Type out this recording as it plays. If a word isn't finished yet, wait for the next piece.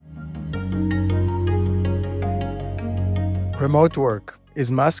Remote work.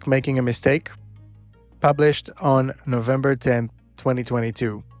 Is Musk making a mistake? Published on November 10th,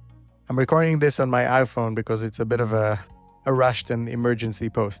 2022. I'm recording this on my iPhone because it's a bit of a rushed and emergency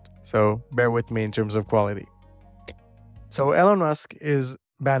post, so bear with me in terms of quality. So Elon Musk is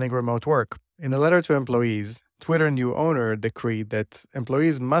banning remote work. In a letter to employees, Twitter new owner decreed that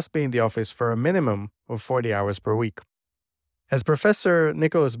employees must be in the office for a minimum of 40 hours per week. As Professor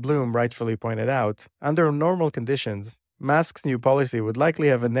Nicholas Bloom rightfully pointed out, under normal conditions, Musk's new policy would likely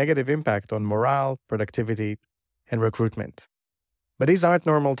have a negative impact on morale, productivity, and recruitment. But these aren't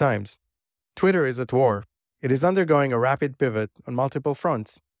normal times. Twitter is at war. It is undergoing a rapid pivot on multiple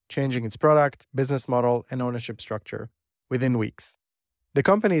fronts, changing its product, business model, and ownership structure within weeks. The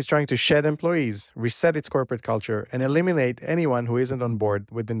company is trying to shed employees, reset its corporate culture, and eliminate anyone who isn't on board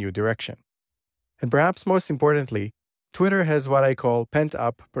with the new direction. And perhaps most importantly, Twitter has what I call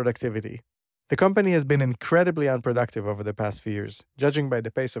pent-up productivity. The company has been incredibly unproductive over the past few years, judging by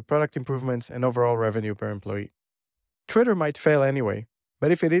the pace of product improvements and overall revenue per employee. Twitter might fail anyway,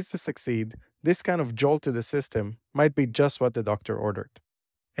 but if it is to succeed, this kind of jolt to the system might be just what the doctor ordered.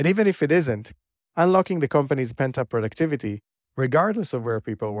 And even if it isn't, unlocking the company's pent-up productivity, regardless of where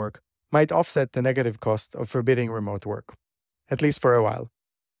people work, might offset the negative cost of forbidding remote work, at least for a while.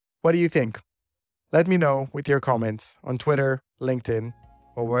 What do you think? Let me know with your comments on Twitter, LinkedIn,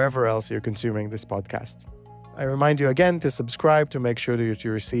 or wherever else you're consuming this podcast. I remind you again to subscribe to make sure that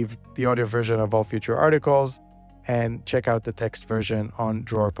you receive the audio version of all future articles, and check out the text version on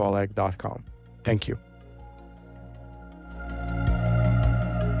drorpoleg.com. Thank you.